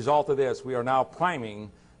 And as a result of this, we are now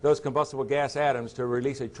priming those combustible gas atoms to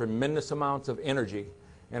release a tremendous amount of energy.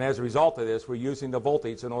 And as a result of this, we're using the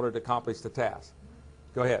voltage in order to accomplish the task.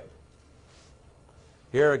 Go ahead.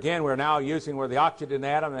 Here again, we're now using where the oxygen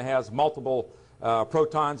atom that has multiple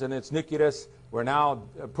protons in its nucleus. We're now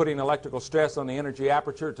putting electrical stress on the energy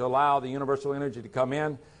aperture to allow the universal energy to come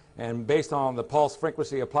in. And based on the pulse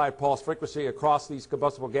frequency, applied pulse frequency across these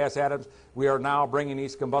combustible gas atoms, we are now bringing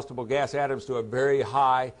these combustible gas atoms to a very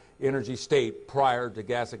high energy state prior to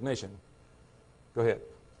gas ignition. Go ahead.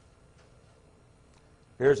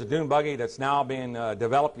 Here's a dune buggy that's now being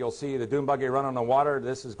developed. You'll see the dune buggy run on the water.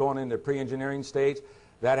 This is going into pre-engineering stage.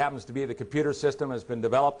 That happens to be the computer system has been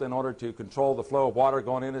developed in order to control the flow of water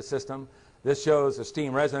going into the system. This shows a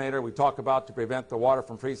steam resonator we talk about to prevent the water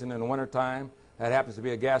from freezing in the wintertime. That happens to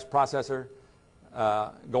be a gas processor.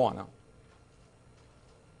 Go on now.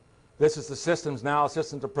 This is the systems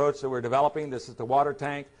approach that we're developing. This is the water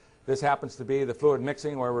tank. This happens to be the fluid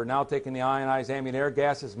mixing, where we're now taking the ionized ambient air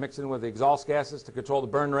gases, mixing with the exhaust gases to control the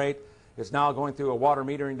burn rate. It's now going through a water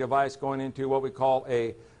metering device going into what we call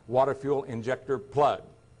a water fuel injector plug.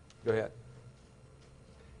 Go ahead.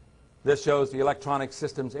 This shows the electronic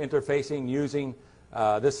systems interfacing using,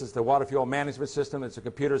 this is the water fuel management system. It's a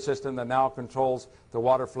computer system that now controls the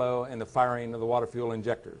water flow and the firing of the water fuel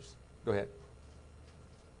injectors. Go ahead.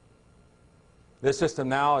 This system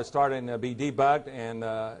now is starting to be debugged, and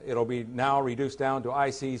it'll be now reduced down to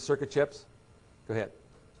IC circuit chips. Go ahead.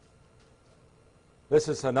 This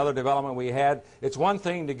is another development we had. It's one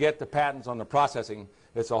thing to get the patents on the processing.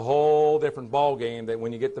 It's a whole different ball game that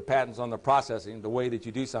when you get the patents on the processing, the way that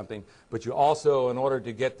you do something, but you also, in order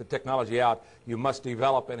to get the technology out, you must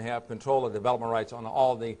develop and have control of development rights on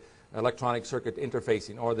all the electronic circuit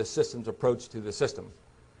interfacing, or the system's approach to the system.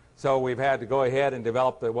 So we've had to go ahead and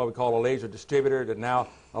develop what we call a laser distributor that now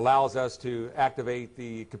allows us to activate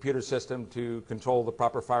the computer system to control the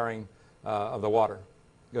proper firing of the water.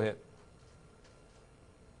 Go ahead.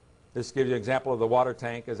 This gives you an example of the water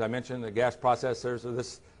tank. As I mentioned, the gas processor. So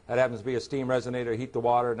that happens to be a steam resonator, heat the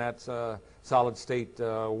water, and that's solid state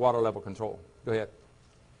water level control. Go ahead.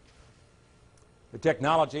 The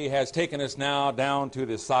technology has taken us now down to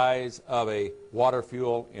the size of a water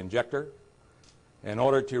fuel injector. In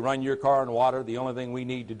order to run your car on water, the only thing we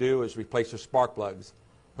need to do is replace your spark plugs.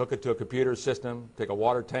 Hook it to a computer system, take a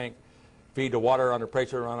water tank, feed the water under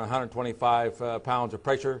pressure around 125 pounds of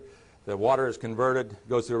pressure. The water is converted,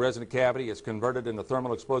 goes through a resonant cavity, it's converted into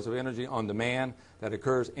thermal explosive energy on demand that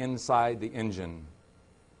occurs inside the engine.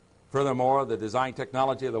 Furthermore, the design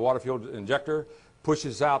technology of the water-fueled injector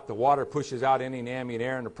pushes out the water, pushes out any ambient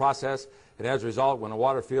air in the process, and as a result, when the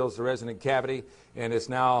water fills the resonant cavity, and it's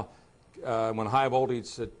now, when high voltage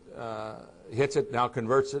hits it, now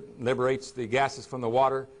converts it, liberates the gases from the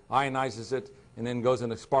water, ionizes it, and then goes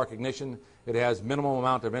into spark ignition. It has minimal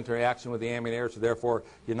amount of interaction with the ambient air, so therefore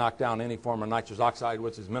you knock down any form of nitrous oxide,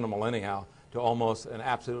 which is minimal anyhow, to almost an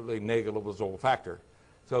absolutely negligible factor.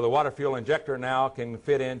 So the water fuel injector now can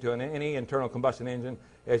fit into any internal combustion engine,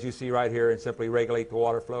 as you see right here, and simply regulate the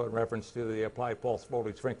water flow in reference to the applied pulse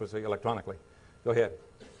voltage frequency electronically. Go ahead.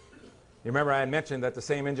 You remember I had mentioned that the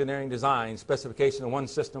same engineering design specification in one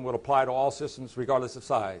system would apply to all systems regardless of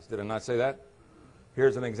size. Did I not say that?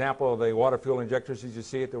 Here's an example of the water fuel injectors as you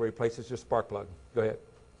see it that replaces your spark plug. Go ahead.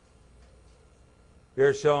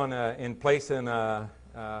 Here's shown in place in a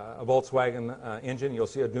Volkswagen engine. You'll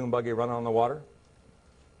see a dune buggy running on the water.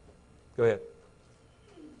 Go ahead.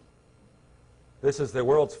 This is the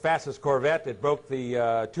world's fastest Corvette. It broke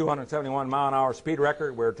the 271 mile an hour speed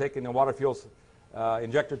record. We're taking the water fuel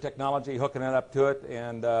injector technology, hooking it up to it,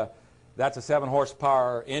 and that's a 7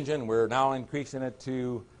 horsepower engine. We're now increasing it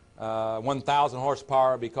to 1,000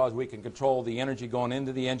 horsepower because we can control the energy going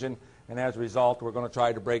into the engine, and as a result, we're going to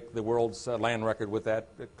try to break the world's land record with that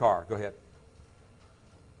car. Go ahead.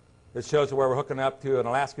 This shows where we're hooking up to an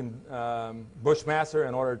Alaskan Bushmaster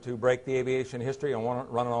in order to break the aviation history and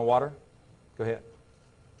running on water. Go ahead.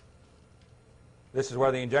 This is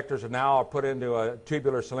where the injectors are now put into a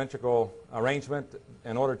tubular cylindrical arrangement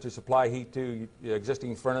in order to supply heat to the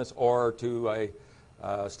existing furnace or to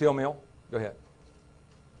a steel mill. Go ahead.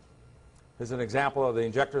 This is an example of the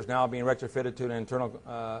injectors now being retrofitted to an internal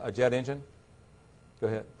a jet engine. Go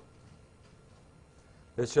ahead.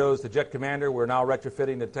 This shows the Jet Commander. We're now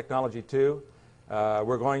retrofitting the technology to.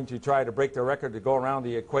 We're going to try to break the record to go around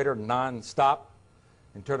the equator non-stop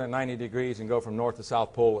and turn it 90 degrees and go from north to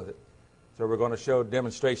south pole with it. So we're going to show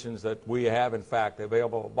demonstrations that we have, in fact, a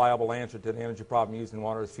viable answer to the energy problem using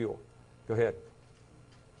water as fuel. Go ahead.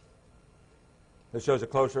 This shows a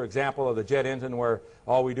closer example of the jet engine where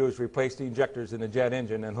all we do is replace the injectors in the jet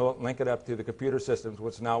engine and link it up to the computer systems,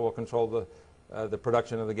 which now will control the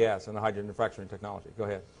production of the gas and the hydrogen fracturing technology. Go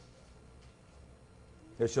ahead.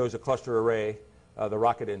 This shows a cluster array of the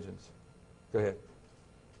rocket engines. Go ahead.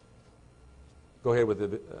 Go ahead with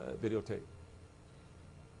the videotape.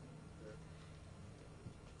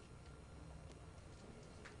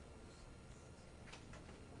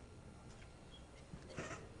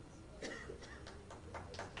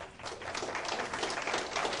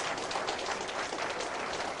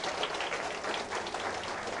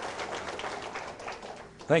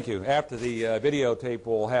 Thank you. After the videotape,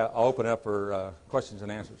 I'll open up for questions and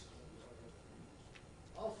answers.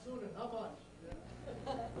 How soon and how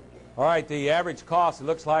much? All right, the average cost, it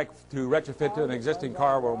looks like, to retrofit to an existing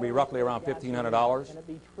car will be roughly around $1,500.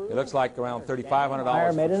 It looks like around $3,500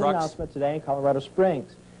 Meyer made for an trucks. announcement today in Colorado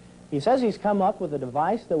Springs. He says he's come up with a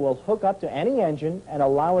device that will hook up to any engine and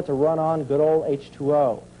allow it to run on good old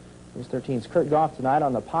H2O. News 13's Kurt Goff tonight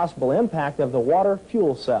on the possible impact of the water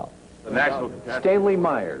fuel cell. Stanley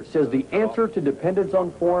Meyer says the answer to dependence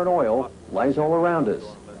on foreign oil lies all around us,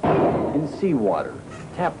 in seawater,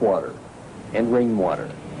 tap water, and rainwater.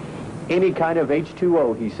 Any kind of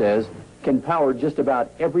H2O, he says, can power just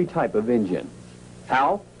about every type of engine.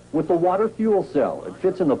 How? With the water fuel cell. It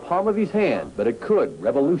fits in the palm of his hand, but it could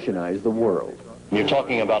revolutionize the world. You're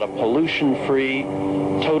talking about a pollution-free,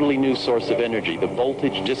 totally new source of energy, the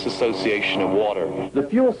voltage disassociation of water. The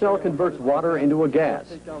fuel cell converts water into a gas,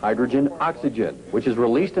 hydrogen oxygen, which is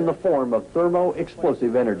released in the form of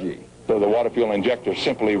thermo-explosive energy. So the water fuel injector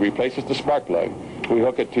simply replaces the spark plug. We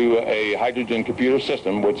hook it to a hydrogen computer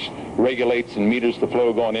system which regulates and meters the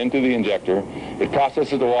flow going into the injector. It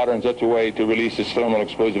processes the water in such a way to release its thermal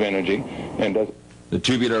explosive energy and does. The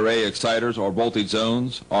tubular array exciters or voltage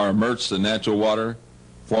zones are immersed in natural water,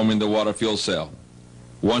 forming the water fuel cell.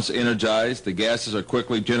 Once energized, the gases are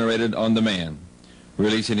quickly generated on demand,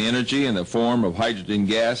 releasing energy in the form of hydrogen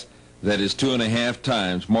gas that is 2.5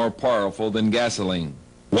 times more powerful than gasoline.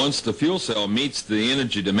 Once the fuel cell meets the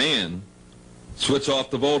energy demand, switch off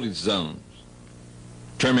the voltage zones,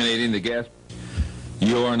 terminating the gas.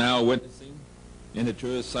 You are now witnessing, in the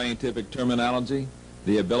truest scientific terminology,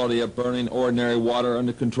 the ability of burning ordinary water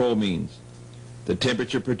under control means. The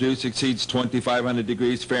temperature produced exceeds 2,500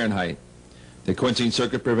 degrees Fahrenheit. The quenching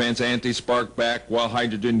circuit prevents anti-spark back while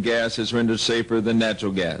hydrogen gas is rendered safer than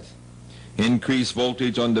natural gas. Increased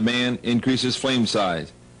voltage on demand increases flame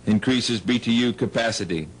size, increases BTU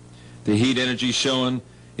capacity. The heat energy shown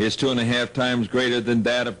is 2.5 times greater than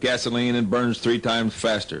that of gasoline and burns 3 times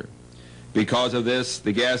faster. Because of this,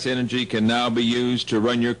 the gas energy can now be used to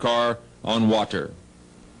run your car on water.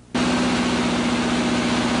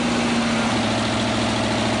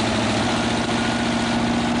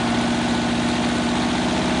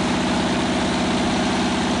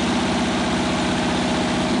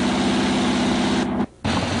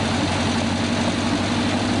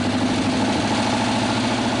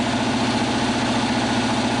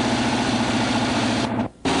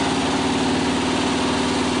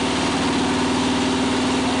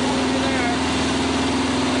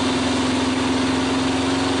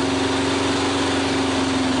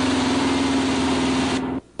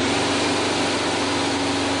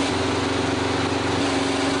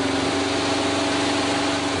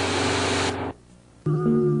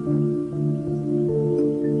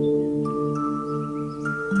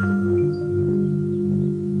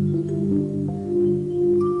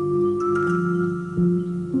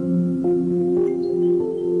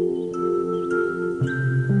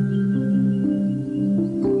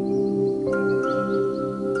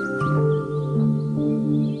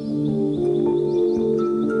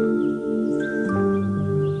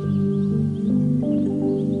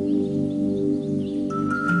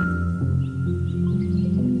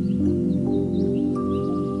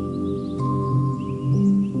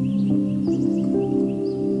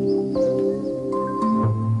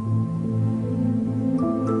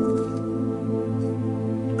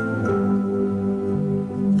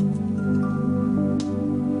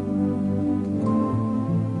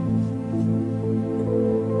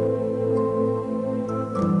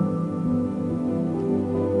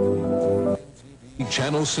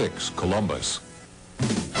 Channel 6, Columbus.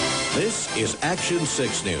 This is Action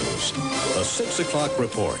 6 News, the 6 o'clock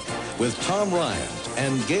report, with Tom Ryan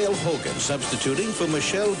and Gail Hogan substituting for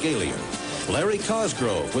Michelle Galian, Larry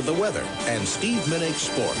Cosgrove with the weather, and Steve Minnick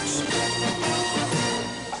sports.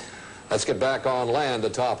 Let's get back on land to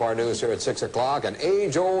top our news here at 6 o'clock. An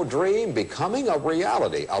age-old dream becoming a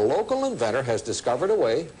reality. A local inventor has discovered a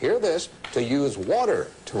way, hear this, to use water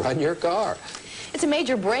to run your car. It's a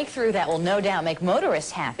major breakthrough that will no doubt make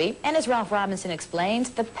motorists happy. And as Ralph Robinson explains,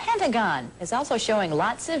 the Pentagon is also showing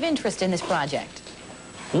lots of interest in this project.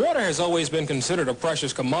 Water has always been considered a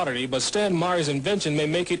precious commodity, but Stan Meyer's invention may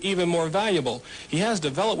make it even more valuable. He has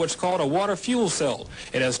developed what's called a water fuel cell.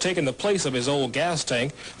 It has taken the place of his old gas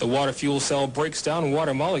tank. The water fuel cell breaks down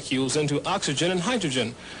water molecules into oxygen and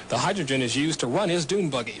hydrogen. The hydrogen is used to run his dune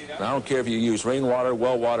buggy. I don't care if you use rainwater,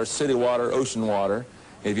 well water, city water, ocean water.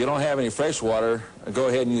 If you don't have any fresh water, go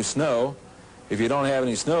ahead and use snow. If you don't have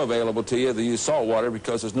any snow available to you, then use salt water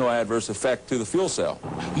because there's no adverse effect to the fuel cell.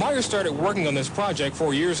 Meyer started working on this project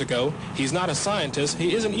 4 years ago. He's not a scientist.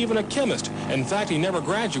 He isn't even a chemist. In fact, he never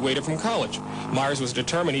graduated from college. Myers was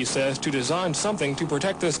determined, he says, to design something to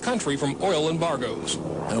protect this country from oil embargoes.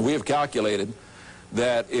 And we have calculated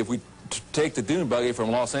that if we take the dune buggy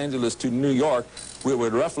from Los Angeles to New York, we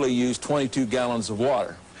would roughly use 22 gallons of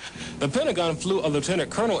water. The Pentagon flew a lieutenant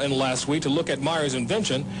colonel in last week to look at Meyer's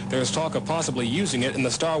invention. There's talk of possibly using it in the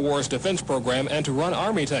Star Wars defense program and to run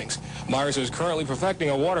Army tanks. Myers is currently perfecting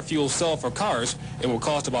a water fuel cell for cars. It will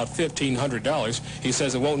cost about $1,500. He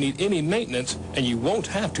says it won't need any maintenance, and you won't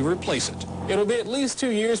have to replace it. It'll be at least 2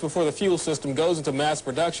 years before the fuel system goes into mass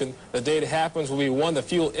production. The day it happens will be one the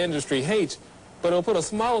fuel industry hates, but it'll put a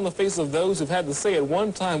smile on the face of those who've had to say at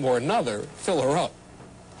one time or another, fill her up.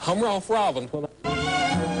 I'm Ralph Robinson.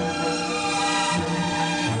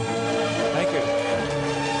 Thank you.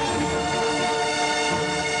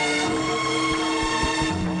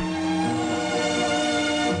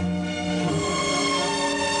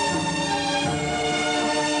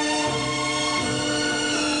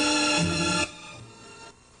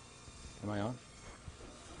 Am I on?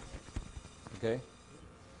 Okay.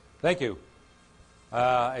 Thank you.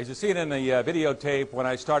 As you see it in the videotape, when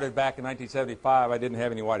I started back in 1975, I didn't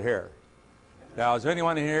have any white hair. Now, is there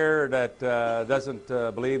anyone here that doesn't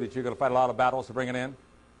believe that you're going to fight a lot of battles to bring it in?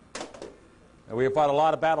 We have fought a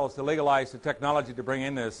lot of battles to legalize the technology to bring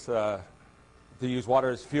in this, to use water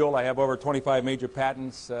as fuel. I have over 25 major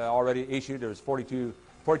patents already issued. There's 42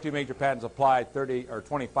 major patents applied, 30 or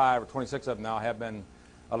 25 or 26 of them now have been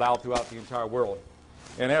allowed throughout the entire world.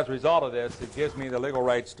 And as a result of this, it gives me the legal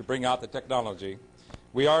rights to bring out the technology.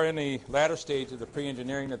 We are in the latter stage of the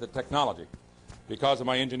pre-engineering of the technology. Because of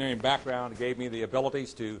my engineering background, it gave me the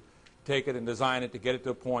abilities to take it and design it to get it to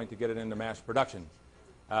a point to get it into mass production.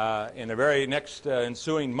 In the very next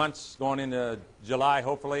ensuing months, going into July,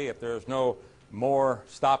 hopefully, if there's no more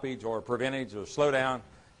stoppage or preventage or slowdown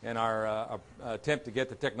in our attempt to get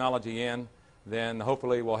the technology in, then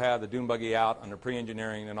hopefully we'll have the dune buggy out under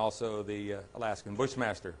pre-engineering and also the Alaskan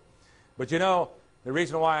Bushmaster. But you know, the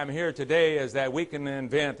reason why I'm here today is that we can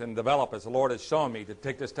invent and develop, as the Lord has shown me, to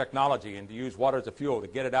take this technology and to use water as a fuel, to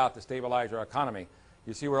get it out to stabilize our economy.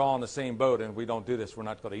 You see, we're all in the same boat, and if we don't do this, we're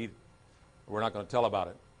not going to eat it. We're not going to tell about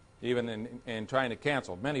it, even in trying to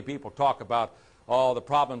cancel. Many people talk about all the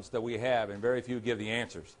problems that we have, and very few give the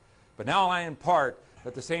answers. But now I impart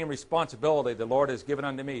that the same responsibility the Lord has given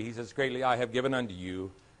unto me. He says, greatly I have given unto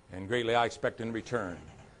you, and greatly I expect in return.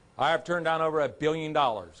 I have turned down over $1 billion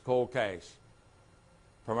cold cash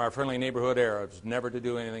from our friendly neighborhood Arabs, never to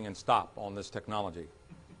do anything and stop on this technology.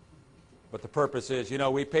 But the purpose is, you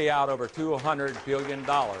know, we pay out over $200 billion.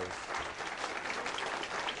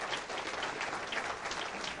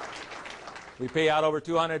 We pay out over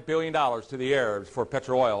 $200 billion to the Arabs for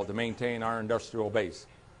petrol oil to maintain our industrial base.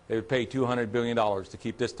 They would pay $200 billion to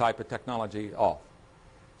keep this type of technology off.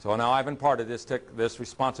 So now I've imparted this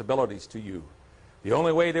responsibilities to you. The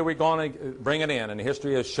only way that we're going to bring it in, and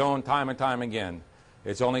history has shown time and time again,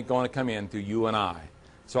 it's only going to come in through you and I.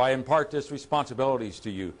 So I impart this responsibilities to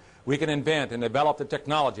you. We can invent and develop the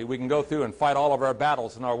technology. We can go through and fight all of our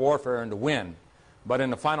battles and our warfare and to win. But in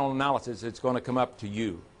the final analysis, it's going to come up to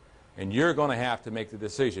you. And you're going to have to make the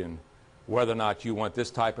decision whether or not you want this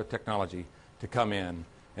type of technology to come in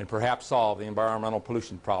and perhaps solve the environmental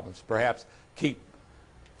pollution problems, perhaps keep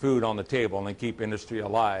food on the table and keep industry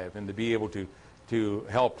alive, and to be able to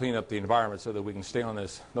help clean up the environment so that we can stay on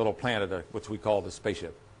this little planet, which we call the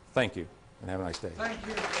spaceship. Thank you, and have a nice day. Thank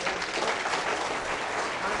you.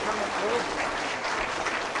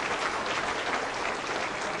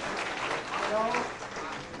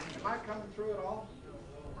 Am I coming through at all?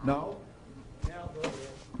 No?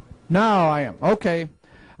 Now I am. Okay.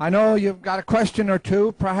 I know you've got a question or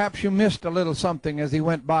two. Perhaps you missed a little something as he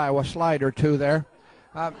went by, a slide or two there.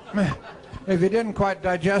 If you didn't quite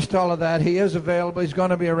digest all of that, he is available. He's going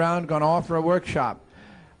to be around, going to offer a workshop.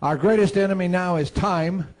 Our greatest enemy now is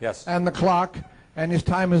time. Yes. And the clock, and his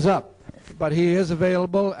time is up. But he is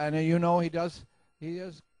available, and you know he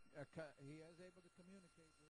is